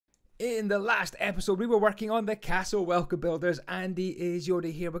In the last episode, we were working on the castle. Welcome, builders.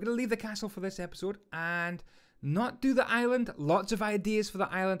 Andyisyoda here. We're going to leave the castle for this episode and not do the island. Lots of ideas for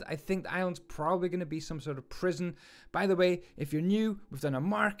the island. I think the island's probably going to be some sort of prison. By the way, if you're new, we've done a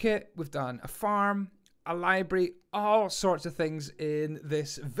market, we've done a farm, a library, all sorts of things in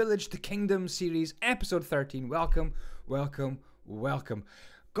this Village to Kingdom series, episode 13. Welcome, welcome, welcome.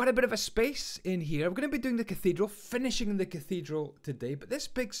 Got a bit of a space in here. We're going to be doing the cathedral, finishing the cathedral today. But this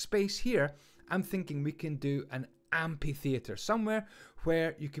big space here, I'm thinking we can do an amphitheatre. Somewhere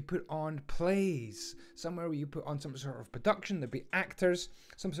where you could put on plays. Somewhere where you put on some sort of production. There'd be actors,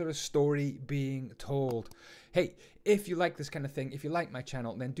 some sort of story being told. Hey, if you like this kind of thing, if you like my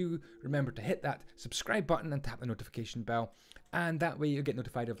channel, then do remember to hit that subscribe button and tap the notification bell. And that way you'll get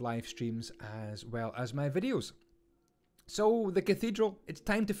notified of live streams as well as my videos. So the cathedral, it's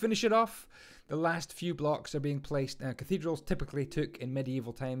time to finish it off. The last few blocks are being placed. Now, cathedrals typically took in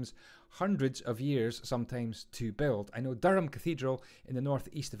medieval times hundreds of years sometimes to build. I know Durham Cathedral in the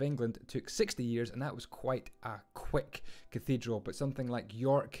northeast of England took 60 years, and that was quite a quick cathedral. But something like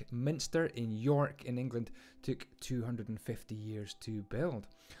York Minster in York in England took 250 years to build.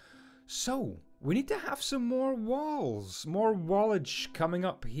 So, we need to have some more walls, more wallage coming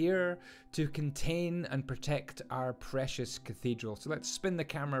up here to contain and protect our precious cathedral. So let's spin the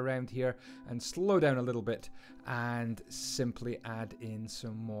camera around here and slow down a little bit and simply add in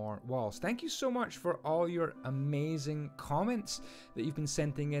some more walls. Thank you so much for all your amazing comments that you've been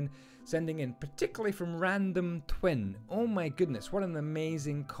sending in, particularly from Random Twin. Oh my goodness, what an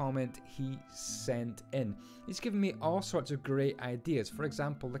amazing comment he sent in. He's given me all sorts of great ideas. For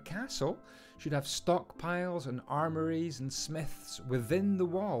example, the castle should have stockpiles and armories and smiths within the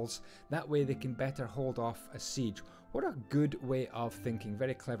walls. That way they can better hold off a siege. What a good way of thinking.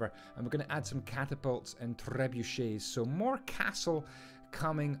 Very clever. And we're going to add some catapults and trebuchets. So more castle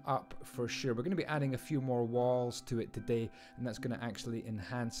coming up for sure. We're going to be adding a few more walls to it today, and that's going to actually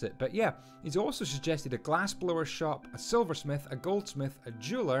enhance it. But yeah, he's also suggested a glassblower shop, a silversmith, a goldsmith, a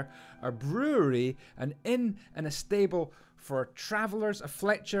jeweler, a brewery, an inn, and a stable for travelers, a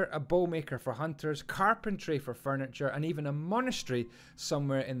fletcher, a bowmaker for hunters, carpentry for furniture, and even a monastery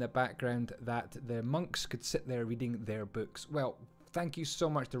somewhere in the background that the monks could sit there reading their books. Well, thank you so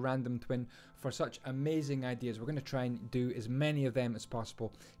much to Random Twin for such amazing ideas. We're going to try and do as many of them as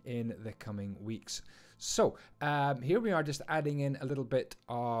possible in the coming weeks. So here we are, just adding in a little bit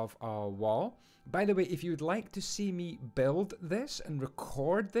of a wall. By the way, if you'd like to see me build this and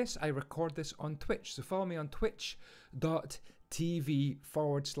record this, I record this on Twitch. So follow me on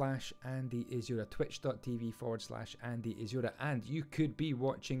twitch.tv/Andyisyoda, twitch.tv/Andyisyoda, and you could be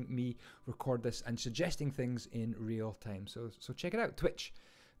watching me record this and suggesting things in real time. So check it out,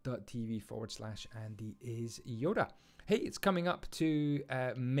 twitch.tv/Andyisyoda. Hey, it's coming up to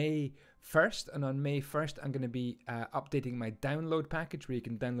May 1st, and on May 1st I'm going to be updating my download package where you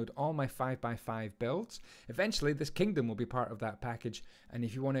can download all my 5x5 builds. Eventually this kingdom will be part of that package, and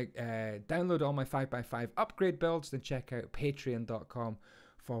if you want to download all my 5x5 upgrade builds, then check out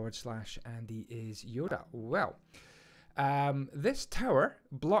patreon.com/Andyisyoda. Well, this tower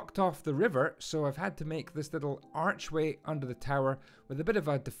blocked off the river, so I've had to make this little archway under the tower with a bit of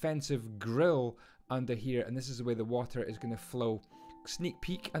a defensive grill under here, and this is the way the water is going to flow. Sneak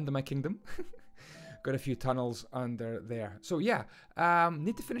peek under my kingdom. Got a few tunnels under there. So yeah,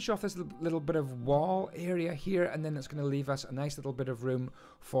 need to finish off this little bit of wall area here, and then it's going to leave us a nice little bit of room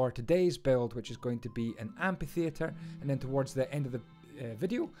for today's build, which is going to be an amphitheatre. And then towards the end of the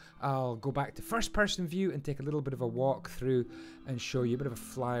video, I'll go back to first person view and take a little bit of a walk through and show you a bit of a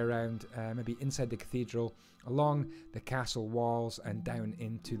fly around, maybe inside the cathedral, along the castle walls and down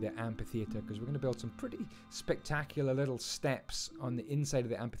into the amphitheatre, because we're going to build some pretty spectacular little steps on the inside of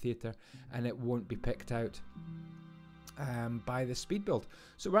the amphitheatre, and it won't be picked out by the speed build.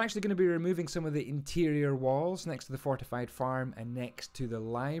 So we're actually going to be removing some of the interior walls next to the fortified farm and next to the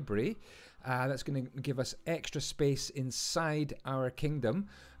library. That's going to give us extra space inside our kingdom.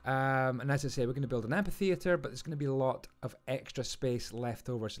 And as I say, we're going to build an amphitheatre, but there's going to be a lot of extra space left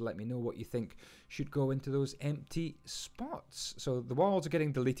over. So let me know what you think should go into those empty spots. So the walls are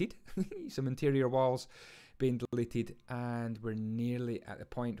getting deleted. Some interior walls being deleted, and we're nearly at the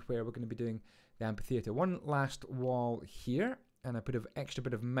point where we're going to be doing the amphitheatre. One last wall here, and I put an extra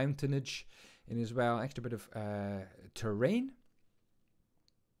bit of mountainage in as well, extra bit of terrain.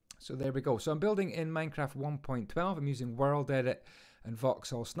 So there we go. So I'm building in Minecraft 1.12. I'm using World Edit and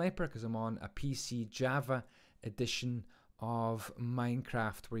Vauxhall Sniper because I'm on a PC Java edition of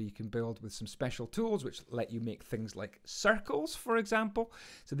Minecraft where you can build with some special tools which let you make things like circles, for example.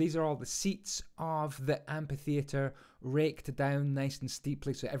 So these are all the seats of the amphitheater, raked down nice and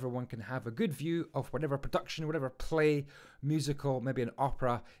steeply so everyone can have a good view of whatever production, whatever play, musical, maybe an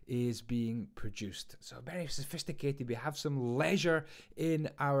opera is being produced. So very sophisticated. We have some leisure in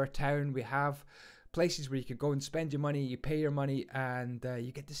our town. We have places where you can go and spend your money, you pay your money, and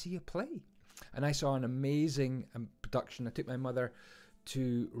you get to see a play. And I saw an amazing production. I took my mother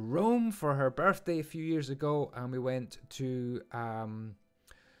to Rome for her birthday a few years ago, and we went to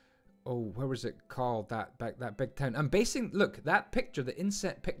where was it called? That big town. I'm basing, look, that picture, the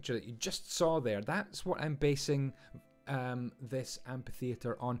inset picture that you just saw there, that's what I'm basing this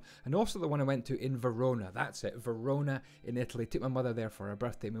amphitheater on. And also the one I went to in Verona. That's it, Verona in Italy. Took my mother there for her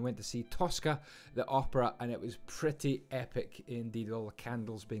birthday, and we went to see Tosca, the opera, and it was pretty epic indeed. All the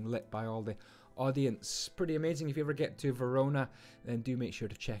candles being lit by all the audience. Pretty amazing. If you ever get to Verona, then do make sure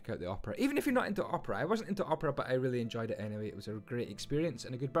to check out the opera. Even if you're not into opera. I wasn't into opera, but I really enjoyed it anyway. It was a great experience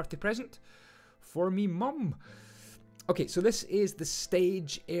and a good birthday present for me mum. Okay, so this is the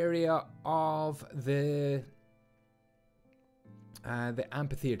stage area of the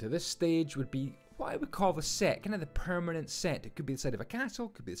amphitheater. This stage would be what I would call the set, kind of the permanent set. It could be the side of a castle,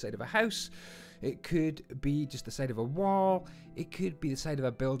 could be the side of a house, it could be just the side of a wall, it could be the side of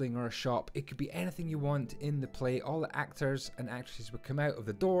a building or a shop, it could be anything you want in the play. All the actors and actresses would come out of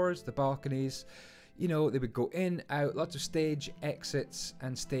the doors, the balconies, you know, they would go in, out, lots of stage exits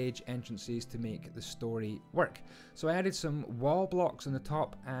and stage entrances to make the story work. So I added some wall blocks on the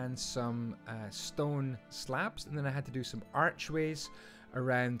top and some stone slabs, and then I had to do some archways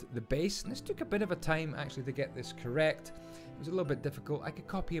around the base, and this took a bit of a time actually to get this correct. It was a little bit difficult. I could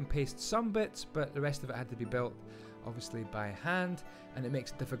copy and paste some bits, but the rest of it had to be built obviously by hand, and it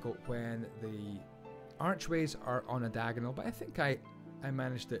makes it difficult when the archways are on a diagonal, but I think I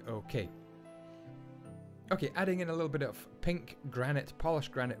managed it okay. Okay, adding in a little bit of pink granite,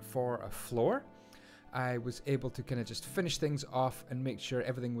 polished granite for a floor. I was able to kind of just finish things off and make sure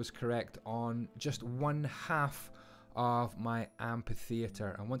everything was correct on just one half of my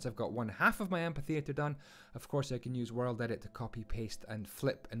amphitheater. And once I've got one half of my amphitheater done, of course I can use World Edit to copy, paste and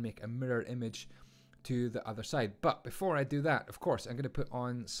flip and make a mirror image to the other side. But before I do that, of course, I'm going to put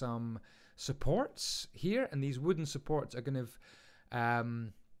on some supports here, and these wooden supports are going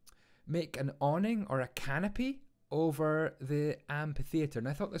to make an awning or a canopy over the amphitheater. And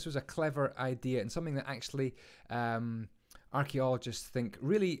I thought this was a clever idea and something that actually archaeologists think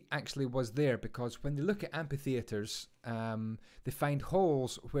really actually was there, because when they look at amphitheaters, they find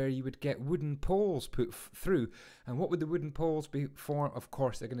holes where you would get wooden poles put through. And what would the wooden poles be for? Of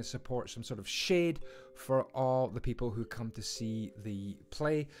course, they're going to support some sort of shade for all the people who come to see the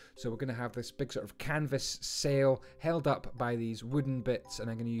play. So we're going to have this big sort of canvas sail held up by these wooden bits, and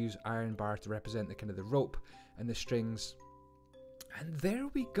I'm going to use iron bar to represent the kind of the rope and the strings. And there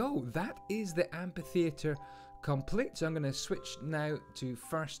we go. That is the amphitheater complete. So I'm going to switch now to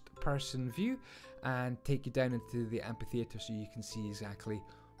first person view and take you down into the amphitheater so you can see exactly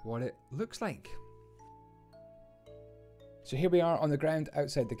what it looks like. So here we are on the ground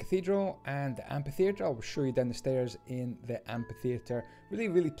outside the cathedral and the amphitheater. I'll show you down the stairs in the amphitheater.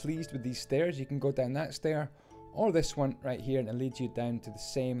 Really pleased with these stairs. You can go down that stair or this one right here, and it leads you down to the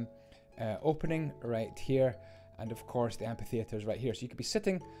same opening right here. And of course the amphitheater is right here, so you could be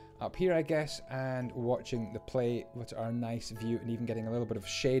sitting up here, I guess, and watching the play, which are a nice view, and even getting a little bit of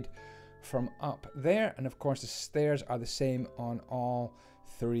shade from up there. And of course the stairs are the same on all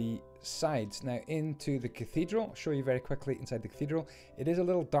three sides. Now into the cathedral, I'll show you very quickly inside the cathedral. It is a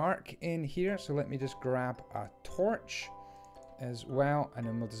little dark in here, so let me just grab a torch as well, and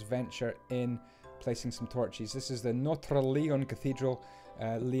then we'll just venture in, placing some torches. This is the Notre Leon Cathedral.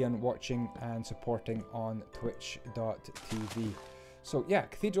 Leon watching and supporting on twitch.tv. So yeah,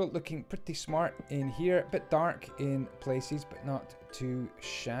 cathedral looking pretty smart in here. A bit dark in places, but not too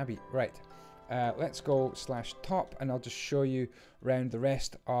shabby. Right, let's go /top, and I'll just show you around the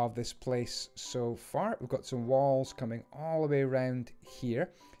rest of this place so far. We've got some walls coming all the way around here.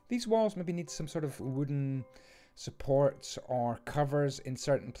 These walls maybe need some sort of wooden supports or covers in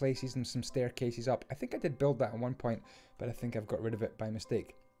certain places, and some staircases up. I think I did build that at one point, but I think I've got rid of it by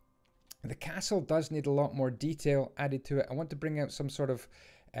mistake. The castle does need a lot more detail added to it. I want to bring out some sort of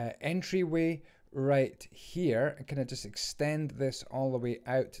entryway right here and kind of just extend this all the way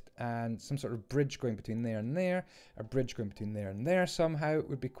out, and some sort of bridge going between there and there, a bridge going between there and there somehow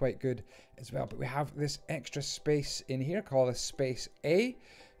would be quite good as well. But we have this extra space in here, call this space A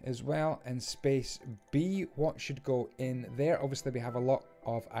as well, and space B, what should go in there? Obviously we have a lot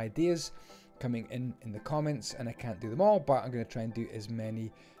of ideas coming in the comments, and I can't do them all, but I'm going to try and do as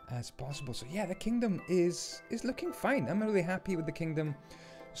many as possible. So yeah, the kingdom is looking fine. I'm really happy with the kingdom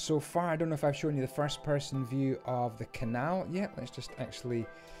so far. I don't know if I've shown you the first person view of the canal yet. Let's just actually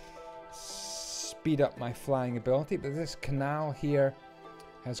speed up my flying ability. But this canal here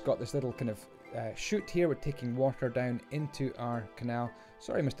has got this little kind of chute here. We're taking water down into our canal.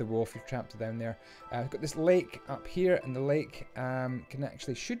 Sorry, Mr. Wolf, you're trapped down there. We've got this lake up here, and the lake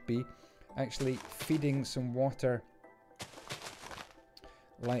should be actually feeding some water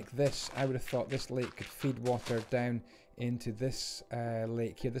like this. I would have thought this lake could feed water down into this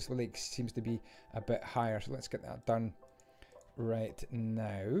lake here. This lake seems to be a bit higher, so let's get that done right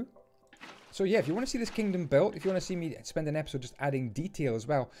now. So yeah, if you want to see this kingdom built, if you want to see me spend an episode just adding detail as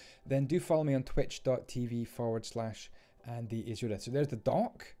well, then do follow me on twitch.tv/Andyisyoda. So there's the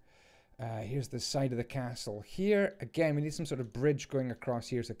dock. Here's the side of the castle here. Again, we need some sort of bridge going across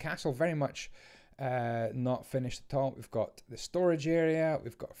here. So castle very much not finished at all. We've got the storage area.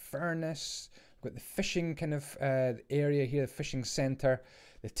 We've got a furnace. We've got the fishing kind of area here, the fishing center.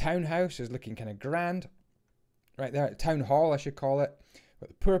 The townhouse is looking kind of grand. Right there, town hall I should call it. We've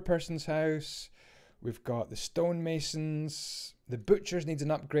got the poor person's house. We've got the stonemasons. The butchers needs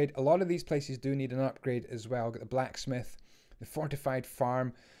an upgrade. A lot of these places do need an upgrade as well. We've got the blacksmith, the fortified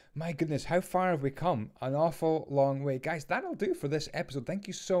farm. My goodness, how far have we come? An awful long way. Guys, that'll do for this episode. Thank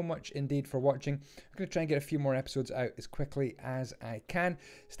you so much indeed for watching. I'm going to try and get a few more episodes out as quickly as I can.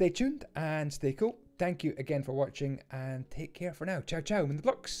 Stay tuned and stay cool. Thank you again for watching, and take care for now. Ciao, ciao. And the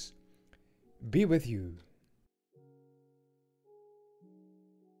blocks be with you.